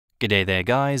G'day there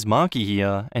guys, Marky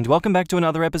here, and welcome back to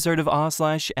another episode of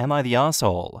r/Am I the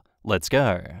Arsehole? Let's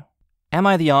go. Am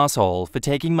I the arsehole for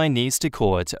taking my niece to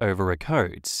court over a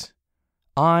coat?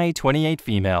 I, 28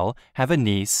 female, have a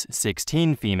niece,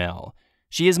 16 female.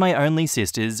 She is my only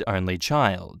sister's only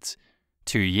child.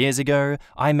 2 years ago,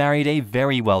 I married a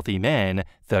very wealthy man,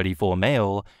 34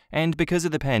 male, and because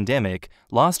of the pandemic,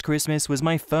 last Christmas was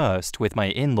my first with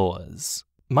my in-laws.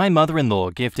 My mother-in-law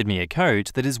gifted me a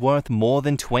coat that is worth more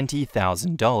than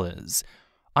 $20,000.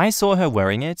 I saw her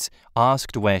wearing it,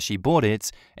 asked where she bought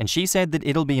it, and she said that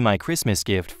it'll be my Christmas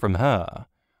gift from her.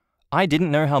 I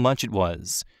didn't know how much it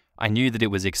was. I knew that it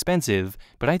was expensive,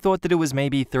 but I thought that it was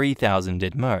maybe $3,000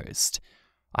 at most.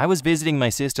 I was visiting my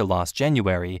sister last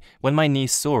January when my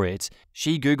niece saw it.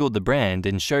 She Googled the brand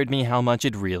and showed me how much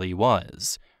it really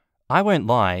was. I won't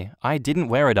lie, I didn't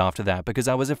wear it after that because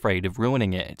I was afraid of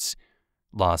ruining it.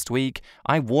 Last week,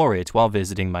 I wore it while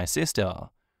visiting my sister.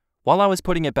 While I was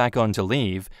putting it back on to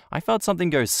leave, I felt something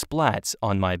go splat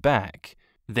on my back.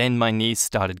 Then my niece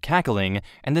started cackling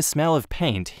and the smell of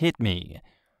paint hit me.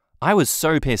 I was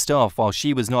so pissed off while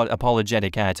she was not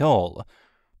apologetic at all.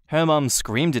 Her mum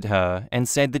screamed at her and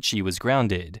said that she was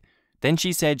grounded. Then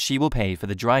she said she will pay for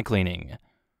the dry cleaning.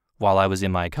 While I was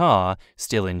in my car,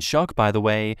 still in shock by the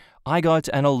way, I got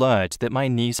an alert that my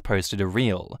niece posted a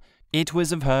reel. It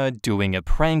was of her doing a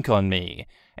prank on me,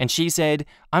 and she said,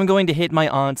 "I'm going to hit my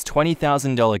aunt's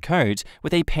 $20,000 coat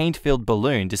with a paint-filled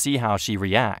balloon to see how she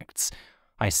reacts."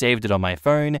 I saved it on my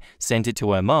phone, sent it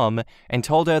to her mom, and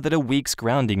told her that a week's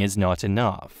grounding is not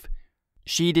enough.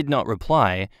 She did not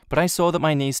reply, but I saw that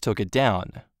my niece took it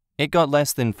down. It got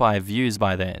less than 5 views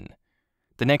by then.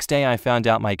 The next day I found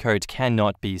out my coat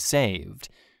cannot be saved,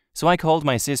 so I called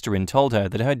my sister and told her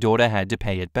that her daughter had to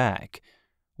pay it back.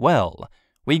 Well,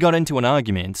 we got into an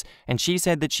argument, and she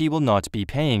said that she will not be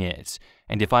paying it,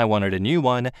 and if I wanted a new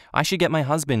one, I should get my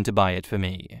husband to buy it for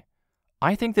me.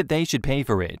 I think that they should pay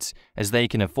for it, as they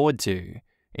can afford to.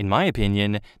 In my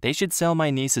opinion, they should sell my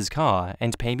niece's car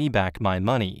and pay me back my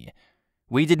money.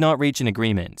 We did not reach an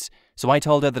agreement, so I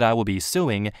told her that I will be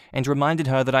suing and reminded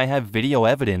her that I have video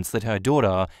evidence that her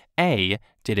daughter, A,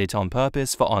 did it on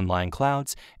purpose for online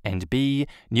clout, and B,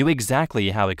 knew exactly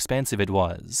how expensive it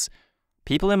was.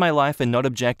 People in my life are not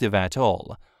objective at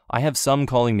all. I have some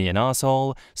calling me an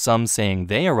arsehole, some saying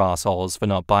they are assholes for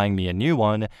not buying me a new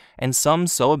one, and some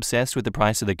so obsessed with the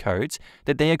price of the coat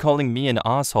that they are calling me an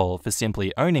arsehole for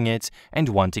simply owning it and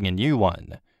wanting a new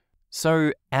one.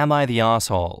 So, am I the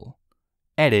arsehole?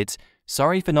 Edit,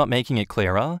 sorry for not making it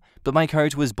clearer, but my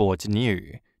coat was bought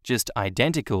new, just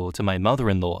identical to my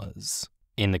mother-in-law's.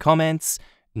 In the comments,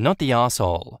 not the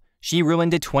arsehole. She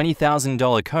ruined a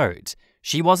 $20,000 coat.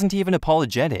 She wasn't even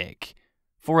apologetic.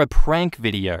 For a prank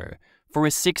video. For a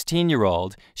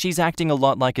 16-year-old, she's acting a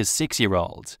lot like a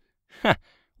 6-year-old. Heh,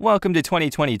 welcome to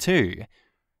 2022.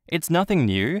 It's nothing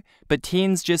new, but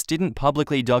teens just didn't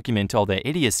publicly document all their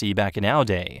idiocy back in our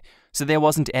day, so there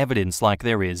wasn't evidence like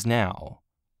there is now.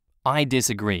 I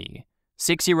disagree.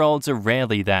 6-year-olds are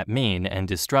rarely that mean and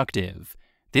destructive.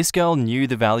 This girl knew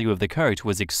the value of the coat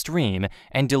was extreme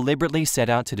and deliberately set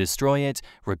out to destroy it,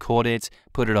 record it,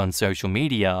 put it on social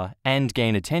media, and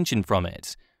gain attention from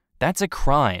it. That's a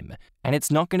crime, and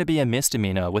it's not going to be a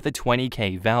misdemeanor with a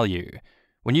 $20,000 value.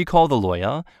 When you call the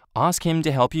lawyer, ask him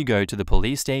to help you go to the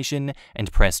police station and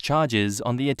press charges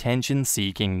on the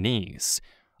attention-seeking niece.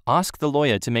 Ask the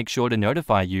lawyer to make sure to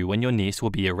notify you when your niece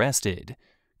will be arrested.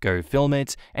 Go film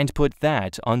it and put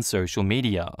that on social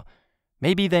media.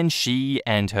 Maybe then she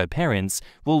and her parents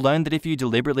will learn that if you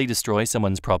deliberately destroy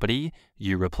someone's property,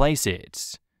 you replace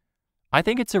it. I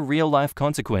think it's a real-life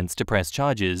consequence to press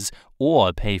charges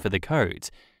or pay for the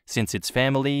coat. Since it's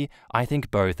family, I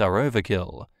think both are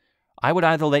overkill. I would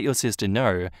either let your sister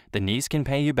know the niece can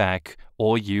pay you back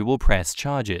or you will press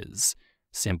charges.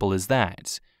 Simple as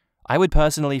that. I would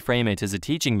personally frame it as a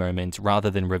teaching moment rather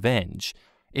than revenge.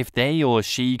 If they or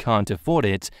she can't afford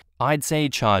it, I'd say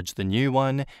charge the new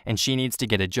one, and she needs to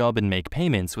get a job and make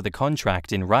payments with a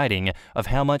contract in writing of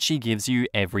how much she gives you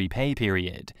every pay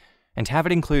period. And have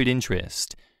it include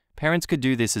interest. Parents could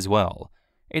do this as well.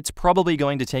 It's probably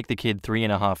going to take the kid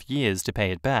 3.5 years to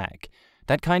pay it back.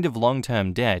 That kind of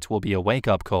long-term debt will be a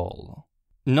wake-up call.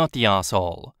 Not the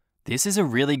arsehole. This is a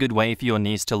really good way for your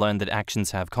niece to learn that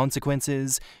actions have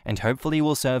consequences, and hopefully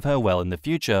will serve her well in the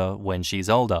future when she's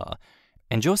older.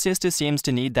 And your sister seems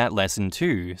to need that lesson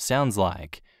too, sounds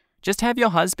like. Just have your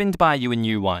husband buy you a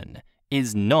new one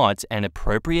is not an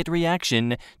appropriate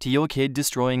reaction to your kid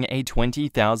destroying a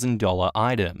 $20,000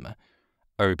 item.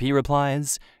 OP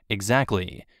replies,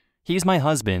 exactly. He's my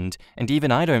husband, and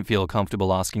even I don't feel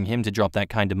comfortable asking him to drop that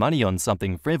kind of money on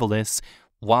something frivolous.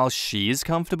 while she's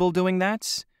comfortable doing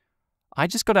that? I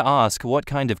just gotta ask, what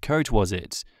kind of coat was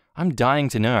it? I'm dying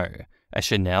to know. A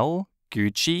Chanel?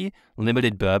 Gucci?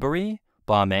 Limited Burberry?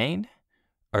 Balmain?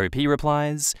 OP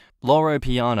replies, Loro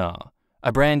Piana,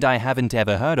 a brand I haven't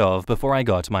ever heard of before I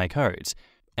got my coat.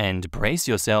 And brace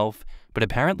yourself, but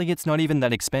apparently it's not even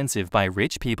that expensive by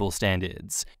rich people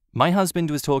standards. My husband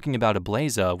was talking about a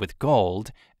blazer with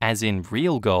gold, as in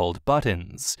real gold,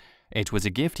 buttons. It was a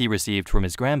gift he received from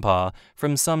his grandpa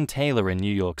from some tailor in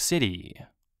New York City.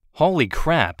 Holy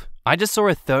crap, I just saw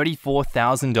a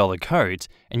 $34,000 coat,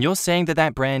 and you're saying that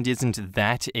that brand isn't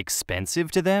that expensive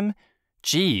to them?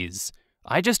 Jeez,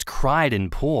 I just cried in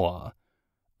paw.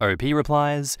 OP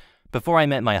replies, before I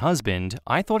met my husband,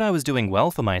 I thought I was doing well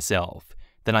for myself.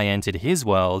 Then I entered his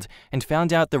world and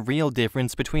found out the real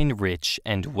difference between rich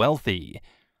and wealthy.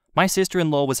 My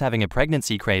sister-in-law was having a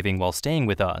pregnancy craving while staying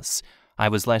with us. I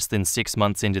was less than 6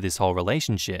 months into this whole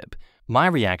relationship. My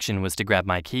reaction was to grab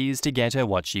my keys to get her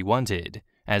what she wanted,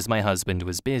 as my husband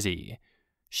was busy.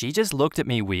 She just looked at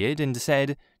me weird and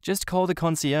said, just call the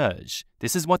concierge.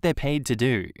 This is what they're paid to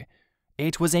do.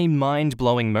 It was a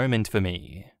mind-blowing moment for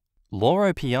me.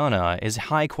 Loro Piana is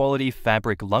high-quality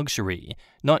fabric luxury,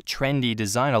 not trendy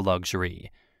designer luxury.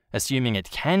 Assuming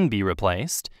it can be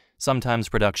replaced, sometimes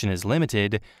production is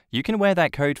limited, you can wear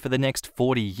that coat for the next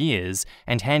 40 years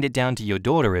and hand it down to your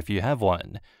daughter if you have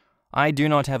one. I do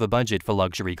not have a budget for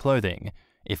luxury clothing.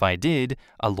 If I did,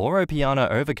 a Loro Piana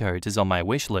overcoat is on my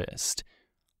wish list.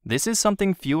 This is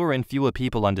something fewer and fewer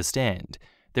people understand.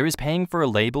 There is paying for a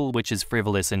label which is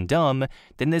frivolous and dumb,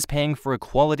 then there's paying for a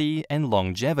quality and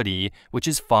longevity which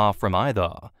is far from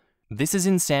either. This is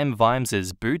in Sam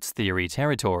Vimes's Boots Theory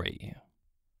territory.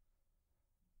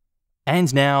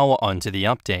 And now, on to the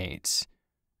update.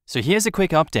 So here's a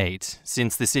quick update,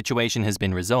 since the situation has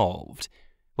been resolved.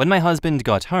 When my husband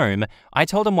got home, I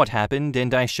told him what happened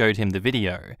and I showed him the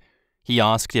video. He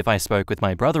asked if I spoke with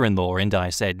my brother-in-law and I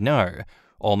said no.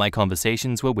 All my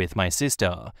conversations were with my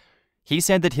sister. He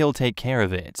said that he'll take care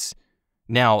of it.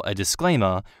 Now, a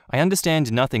disclaimer, I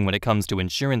understand nothing when it comes to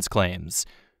insurance claims.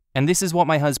 And this is what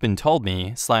my husband told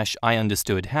me / I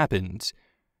understood happened.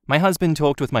 My husband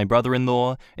talked with my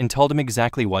brother-in-law and told him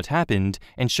exactly what happened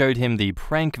and showed him the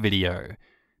prank video.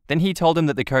 Then he told him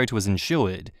that the coat was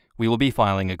insured, we will be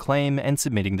filing a claim and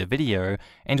submitting the video,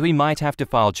 and we might have to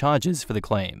file charges for the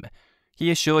claim.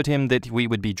 He assured him that we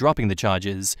would be dropping the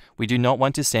charges, we do not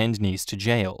want to send niece to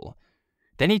jail.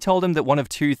 Then he told him that one of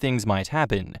two things might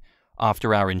happen.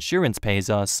 After our insurance pays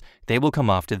us, they will come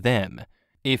after them.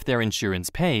 If their insurance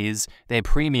pays, their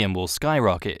premium will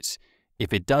skyrocket.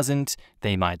 If it doesn't,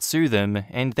 they might sue them,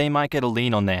 and they might get a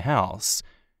lien on their house.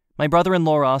 My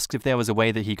brother-in-law asked if there was a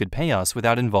way that he could pay us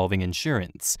without involving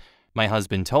insurance. My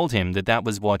husband told him that that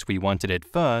was what we wanted at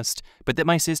first, but that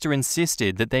my sister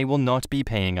insisted that they will not be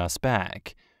paying us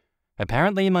back.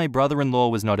 Apparently, my brother-in-law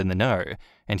was not in the know,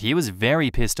 and he was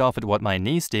very pissed off at what my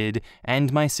niece did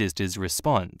and my sister's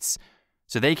response.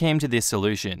 So they came to this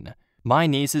solution. My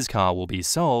niece's car will be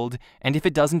sold, and if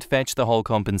it doesn't fetch the whole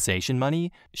compensation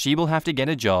money, she will have to get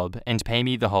a job and pay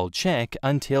me the whole check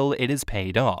until it is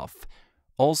paid off.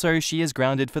 Also, she is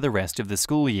grounded for the rest of the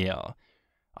school year.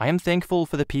 I am thankful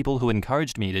for the people who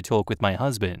encouraged me to talk with my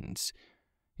husband.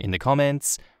 In the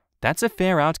comments, that's a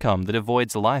fair outcome that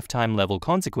avoids lifetime-level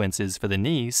consequences for the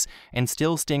niece and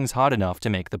still stings hard enough to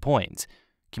make the point.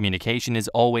 Communication is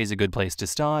always a good place to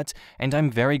start, and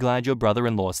I'm very glad your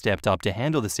brother-in-law stepped up to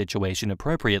handle the situation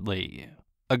appropriately.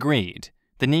 Agreed.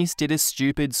 The niece did a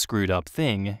stupid, screwed-up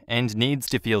thing and needs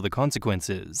to feel the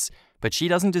consequences, but she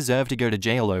doesn't deserve to go to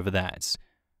jail over that.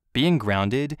 Being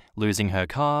grounded, losing her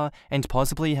car, and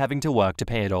possibly having to work to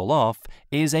pay it all off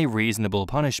is a reasonable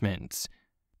punishment.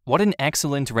 What an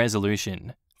excellent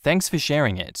resolution. Thanks for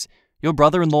sharing it. Your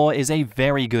brother-in-law is a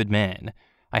very good man.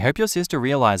 I hope your sister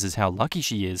realizes how lucky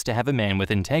she is to have a man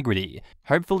with integrity.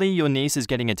 Hopefully your niece is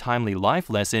getting a timely life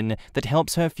lesson that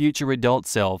helps her future adult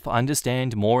self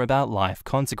understand more about life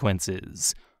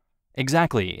consequences.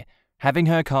 Exactly. Having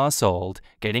her car sold,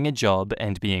 getting a job,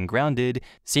 and being grounded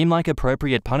seem like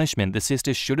appropriate punishment the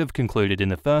sister should have concluded in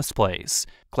the first place.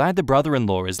 Glad the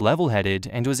brother-in-law is level-headed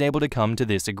and was able to come to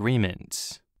this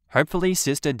agreement. Hopefully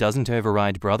sister doesn't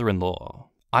override brother-in-law.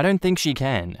 I don't think she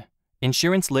can.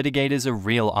 Insurance litigators are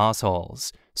real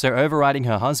assholes, so overriding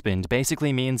her husband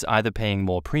basically means either paying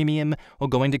more premium or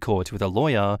going to court with a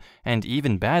lawyer, and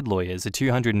even bad lawyers are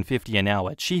 $250 an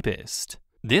hour cheapest.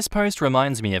 This post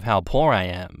reminds me of how poor I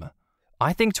am.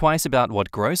 I think twice about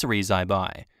what groceries I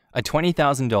buy. A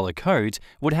 $20,000 coat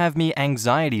would have me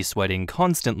anxiety sweating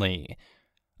constantly.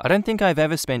 I don't think I've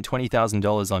ever spent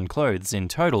 $20,000 on clothes in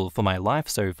total for my life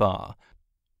so far.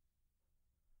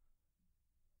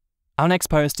 Our next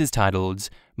post is titled,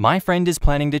 "My friend is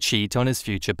planning to cheat on his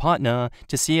future partner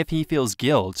to see if he feels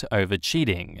guilt over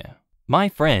cheating." My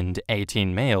friend,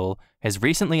 18 male, has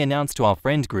recently announced to our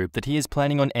friend group that he is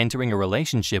planning on entering a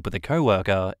relationship with a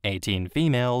coworker, 18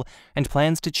 female, and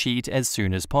plans to cheat as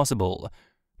soon as possible.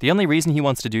 The only reason he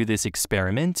wants to do this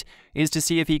experiment is to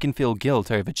see if he can feel guilt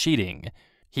over cheating.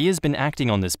 He has been acting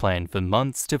on this plan for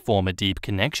months to form a deep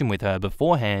connection with her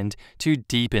beforehand to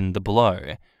deepen the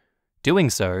blow.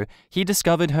 Doing so, he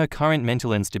discovered her current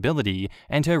mental instability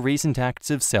and her recent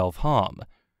acts of self-harm.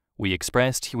 We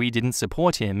expressed we didn't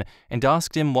support him and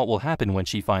asked him what will happen when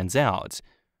she finds out.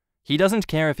 He doesn't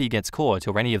care if he gets caught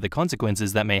or any of the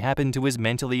consequences that may happen to his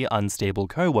mentally unstable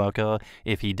coworker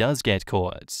if he does get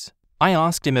caught. I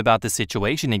asked him about the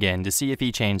situation again to see if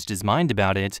he changed his mind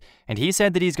about it, and he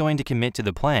said that he's going to commit to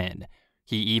the plan.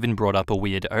 He even brought up a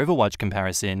weird Overwatch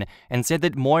comparison and said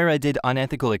that Moira did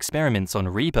unethical experiments on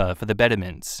Reaper for the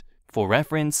betterment. For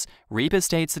reference, Reaper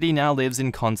states that he now lives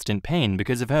in constant pain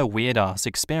because of her weird-ass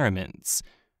experiments.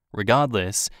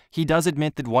 Regardless, he does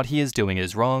admit that what he is doing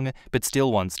is wrong, but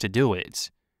still wants to do it.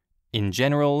 In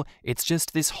general, it's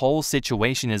just this whole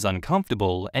situation is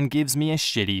uncomfortable and gives me a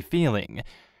shitty feeling.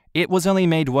 It was only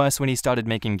made worse when he started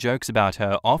making jokes about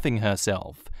her offing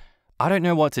herself. I don't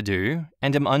know what to do,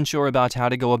 and am unsure about how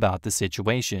to go about the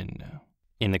situation.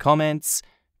 In the comments,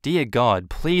 "Dear God,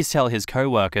 please tell his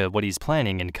coworker what he's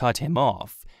planning and cut him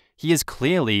off. He is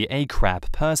clearly a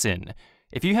crap person.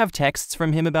 If you have texts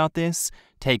from him about this,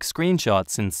 take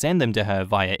screenshots and send them to her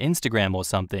via Instagram or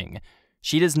something.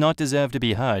 She does not deserve to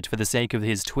be hurt for the sake of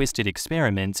his twisted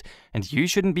experiment, and you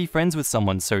shouldn't be friends with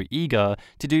someone so eager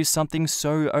to do something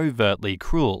so overtly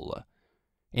cruel."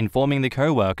 Informing the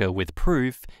coworker with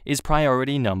proof is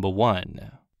priority number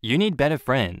 1. You need better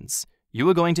friends. You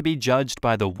are going to be judged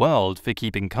by the world for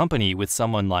keeping company with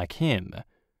someone like him.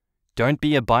 Don't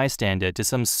be a bystander to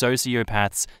some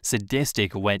sociopath's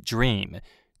sadistic wet dream.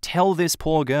 Tell this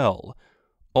poor girl.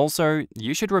 Also,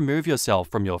 you should remove yourself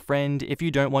from your friend if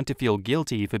you don't want to feel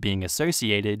guilty for being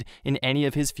associated in any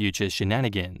of his future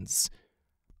shenanigans.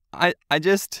 I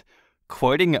just...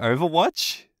 Quoting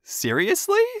Overwatch?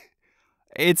 Seriously?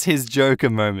 It's his Joker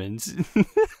moment.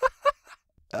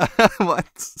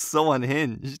 What? So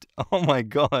unhinged. Oh my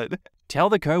god. Tell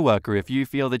the coworker if you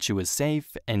feel that you are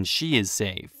safe and she is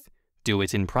safe. Do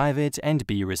it in private and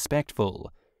be respectful.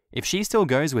 If she still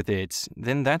goes with it,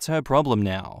 then that's her problem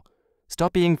now.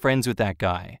 Stop being friends with that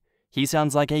guy. He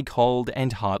sounds like a cold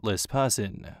and heartless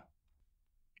person.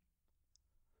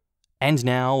 And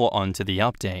now on to the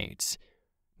update.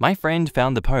 My friend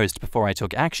found the post before I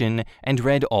took action and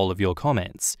read all of your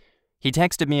comments. He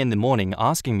texted me in the morning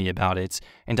asking me about it,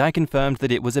 and I confirmed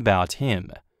that it was about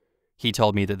him. He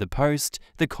told me that the post,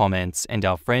 the comments, and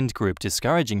our friend group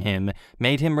discouraging him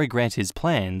made him regret his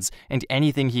plans and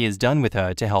anything he has done with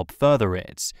her to help further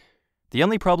it. The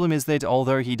only problem is that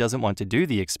although he doesn't want to do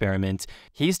the experiment,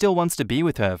 he still wants to be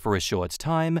with her for a short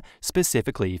time,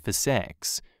 specifically for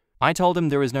sex. I told him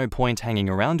there is no point hanging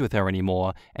around with her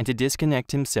anymore and to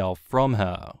disconnect himself from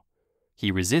her.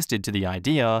 He resisted to the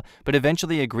idea, but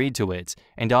eventually agreed to it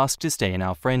and asked to stay in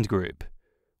our friend group.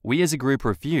 We as a group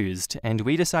refused, and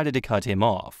we decided to cut him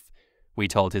off. We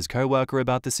told his coworker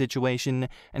about the situation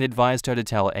and advised her to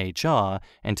tell HR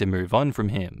and to move on from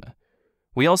him.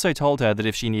 We also told her that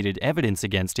if she needed evidence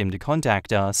against him to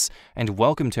contact us, and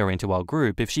welcomed her into our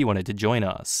group if she wanted to join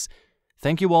us.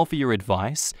 Thank you all for your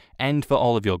advice, and for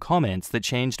all of your comments that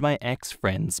changed my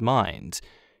ex-friend's mind.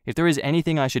 If there is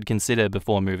anything I should consider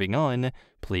before moving on,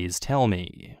 please tell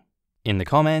me. In the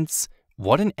comments,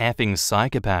 what an effing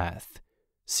psychopath.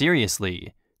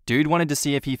 Seriously, dude wanted to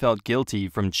see if he felt guilty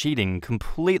from cheating,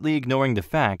 completely ignoring the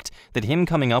fact that him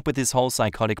coming up with this whole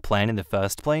psychotic plan in the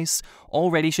first place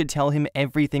already should tell him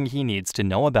everything he needs to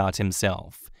know about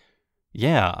himself.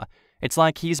 Yeah, it's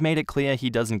like he's made it clear he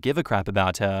doesn't give a crap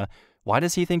about her. Why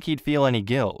does he think he'd feel any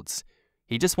guilt?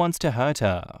 He just wants to hurt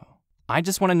her. I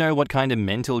just want to know what kind of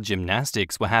mental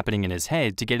gymnastics were happening in his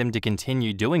head to get him to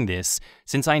continue doing this,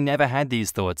 since I never had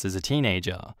these thoughts as a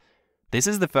teenager. This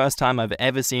is the first time I've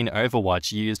ever seen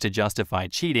Overwatch used to justify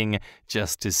cheating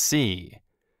just to see.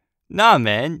 Nah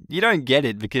man, you don't get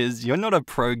it because you're not a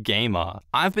pro gamer.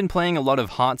 I've been playing a lot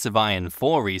of Hearts of Iron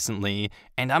 4 recently,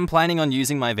 and I'm planning on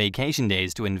using my vacation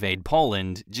days to invade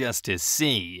Poland just to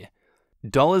see.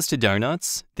 Dollars to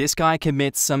donuts, this guy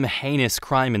commits some heinous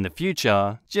crime in the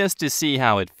future just to see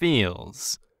how it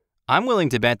feels. I'm willing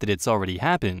to bet that it's already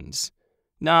happened.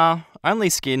 Nah, only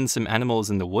skinned some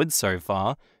animals in the woods so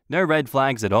far, no red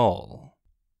flags at all.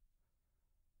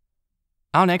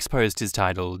 Our next post is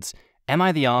titled, "Am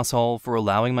I the asshole for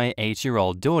allowing my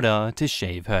 8-year-old daughter to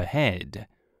shave her head?"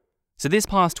 So this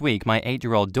past week, my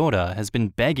 8-year-old daughter has been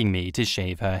begging me to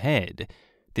shave her head.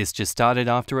 This just started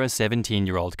after a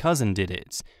 17-year-old cousin did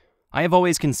it. I have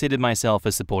always considered myself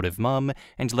a supportive mum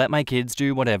and let my kids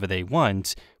do whatever they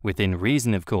want, within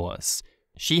reason of course.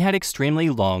 She had extremely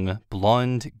long,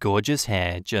 blonde, gorgeous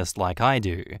hair just like I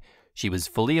do. She was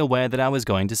fully aware that I was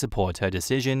going to support her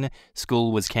decision,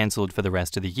 school was cancelled for the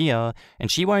rest of the year,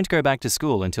 and she won't go back to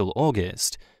school until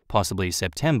August, possibly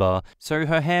September, so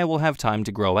her hair will have time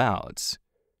to grow out.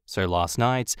 So last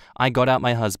night, I got out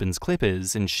my husband's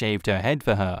clippers and shaved her head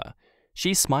for her.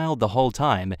 She smiled the whole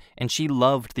time, and she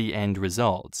loved the end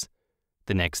result.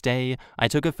 The next day, I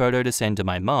took a photo to send to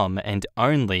my mum, and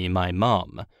only my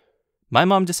mum. My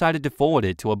mum decided to forward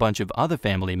it to a bunch of other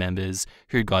family members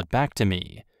who got back to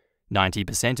me.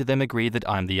 90% of them agreed that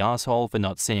I'm the asshole for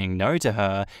not saying no to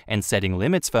her and setting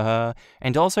limits for her,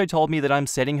 and also told me that I'm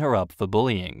setting her up for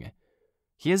bullying.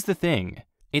 Here's the thing.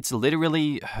 It's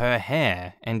literally her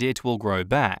hair, and it will grow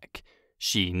back.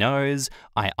 She knows,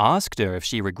 I asked her if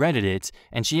she regretted it,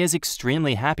 and she is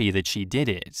extremely happy that she did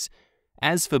it.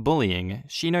 As for bullying,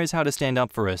 she knows how to stand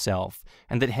up for herself,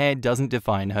 and that hair doesn't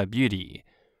define her beauty.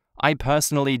 I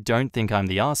personally don't think I'm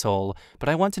the asshole, but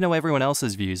I want to know everyone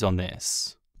else's views on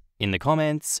this. In the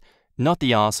comments, not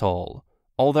the asshole,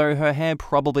 although her hair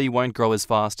probably won't grow as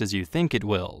fast as you think it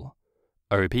will.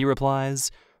 OP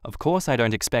replies, of course I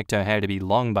don't expect her hair to be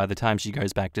long by the time she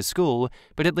goes back to school,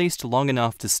 but at least long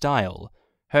enough to style.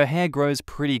 Her hair grows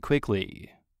pretty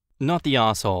quickly. Not the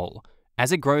asshole.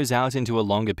 As it grows out into a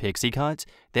longer pixie cut,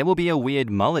 there will be a weird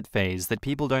mullet phase that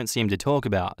people don't seem to talk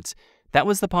about. That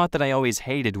was the part that I always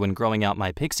hated when growing out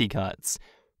my pixie cuts.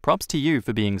 Props to you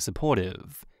for being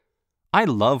supportive. I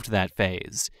loved that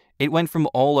phase. It went from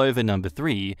all over number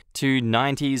 3 to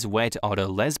 90s wet otter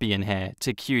lesbian hair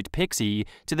to cute pixie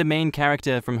to the main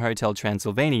character from Hotel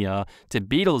Transylvania to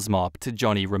Beatles Mop to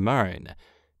Johnny Ramone.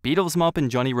 Beatles Mop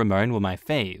and Johnny Ramone were my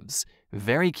faves.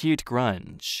 Very cute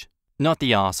grunge. Not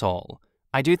the asshole.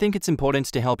 I do think it's important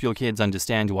to help your kids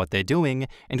understand what they're doing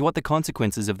and what the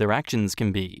consequences of their actions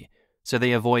can be, so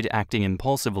they avoid acting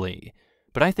impulsively.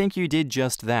 But I think you did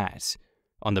just that.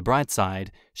 On the bright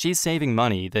side, she's saving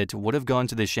money that would have gone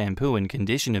to the shampoo and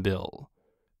conditioner bill.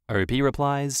 OP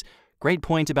replies, great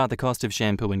point about the cost of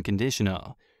shampoo and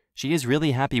conditioner. She is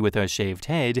really happy with her shaved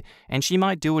head, and she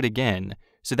might do it again,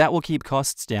 so that will keep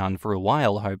costs down for a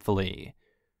while, hopefully.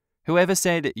 Whoever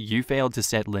said you failed to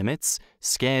set limits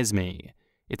scares me.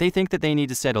 If they think that they need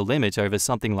to set a limit over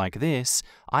something like this,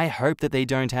 I hope that they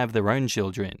don't have their own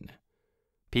children.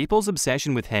 People's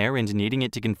obsession with hair and needing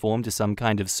it to conform to some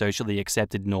kind of socially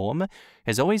accepted norm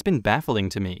has always been baffling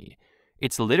to me.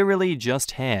 It's literally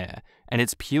just hair, and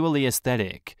it's purely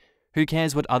aesthetic. Who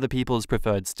cares what other people's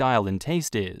preferred style and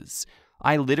taste is?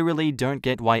 I literally don't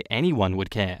get why anyone would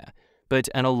care, but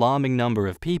an alarming number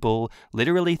of people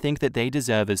literally think that they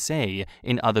deserve a say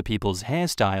in other people's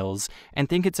hairstyles and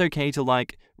think it's okay to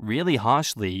really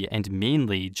harshly and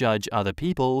meanly judge other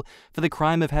people for the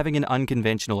crime of having an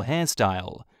unconventional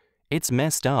hairstyle. It's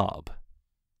messed up.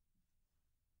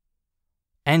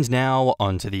 And now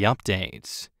onto the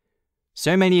update.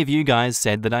 So many of you guys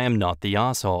said that I am not the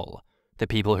asshole. The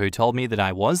people who told me that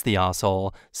I was the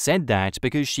asshole said that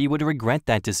because she would regret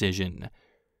that decision.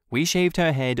 We shaved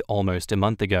her head almost a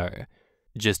month ago.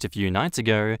 Just a few nights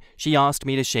ago, she asked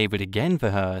me to shave it again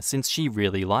for her since she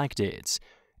really liked it,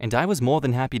 and I was more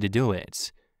than happy to do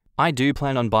it. I do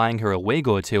plan on buying her a wig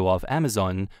or two off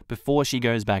Amazon before she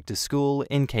goes back to school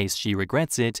in case she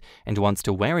regrets it and wants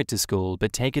to wear it to school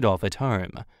but take it off at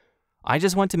home. I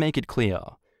just want to make it clear.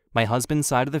 My husband's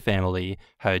side of the family,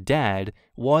 her dad,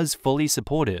 was fully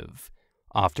supportive.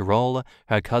 After all,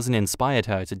 her cousin inspired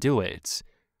her to do it.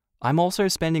 I'm also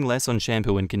spending less on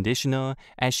shampoo and conditioner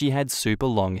as she had super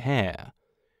long hair.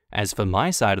 As for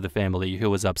my side of the family who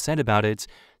was upset about it,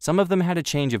 some of them had a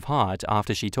change of heart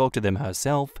after she talked to them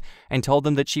herself and told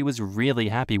them that she was really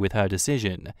happy with her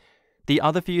decision. The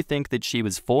other few think that she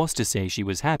was forced to say she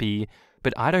was happy,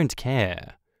 but I don't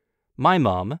care. My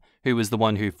mum, who was the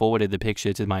one who forwarded the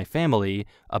picture to my family,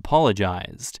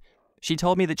 apologized. She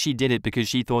told me that she did it because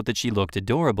she thought that she looked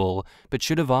adorable, but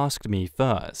should have asked me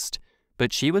first.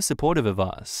 But she was supportive of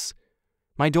us.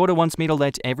 My daughter wants me to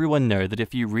let everyone know that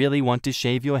if you really want to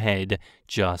shave your head,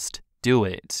 just do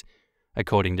it.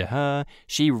 According to her,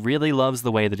 she really loves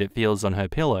the way that it feels on her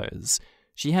pillows.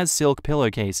 She has silk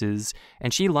pillowcases,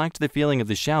 and she liked the feeling of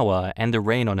the shower and the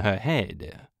rain on her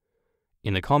head.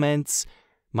 In the comments,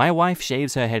 my wife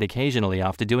shaves her head occasionally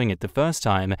after doing it the first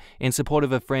time in support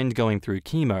of a friend going through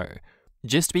chemo.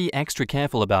 Just be extra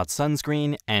careful about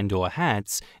sunscreen and/or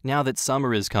hats now that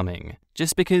summer is coming,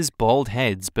 just because bald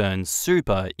heads burn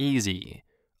super easy.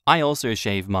 I also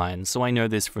shave mine, so I know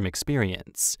this from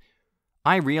experience.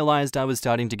 I realized I was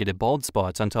starting to get a bald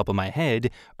spot on top of my head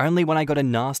only when I got a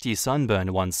nasty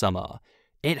sunburn one summer.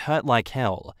 It hurt like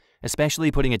hell,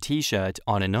 especially putting a t-shirt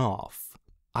on and off.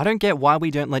 I don't get why we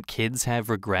don't let kids have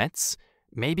regrets.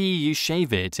 Maybe you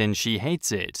shave it and she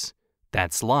hates it.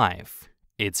 That's life.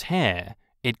 It's hair.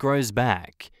 It grows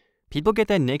back. People get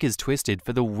their knickers twisted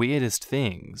for the weirdest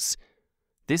things.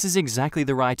 This is exactly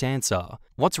the right answer.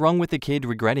 What's wrong with the kid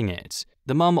regretting it?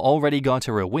 The mum already got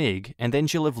her a wig, and then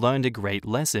she'll have learned a great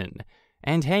lesson.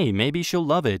 And hey, maybe she'll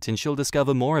love it and she'll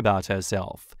discover more about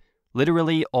herself.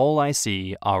 Literally, all I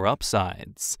see are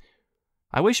upsides.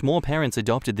 I wish more parents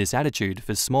adopted this attitude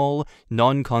for small,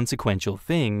 non-consequential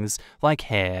things like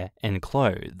hair and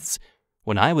clothes.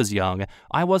 When I was young,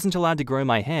 I wasn't allowed to grow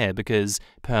my hair because,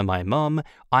 per my mum,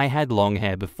 I had long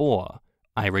hair before.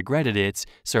 I regretted it,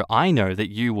 so I know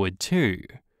that you would too.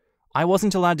 I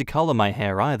wasn't allowed to color my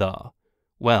hair either.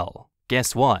 Well,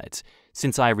 guess what?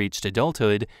 Since I reached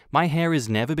adulthood, my hair has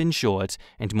never been short,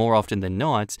 and more often than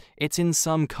not, it's in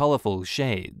some colorful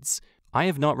shades. I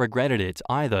have not regretted it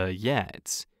either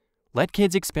yet. Let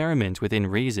kids experiment within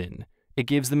reason. It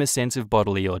gives them a sense of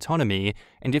bodily autonomy,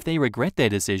 and if they regret their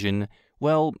decision,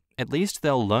 well, at least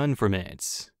they'll learn from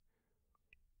it.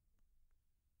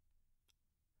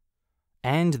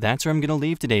 And that's where I'm going to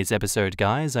leave today's episode,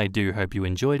 guys. I do hope you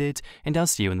enjoyed it, and I'll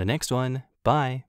see you in the next one. Bye.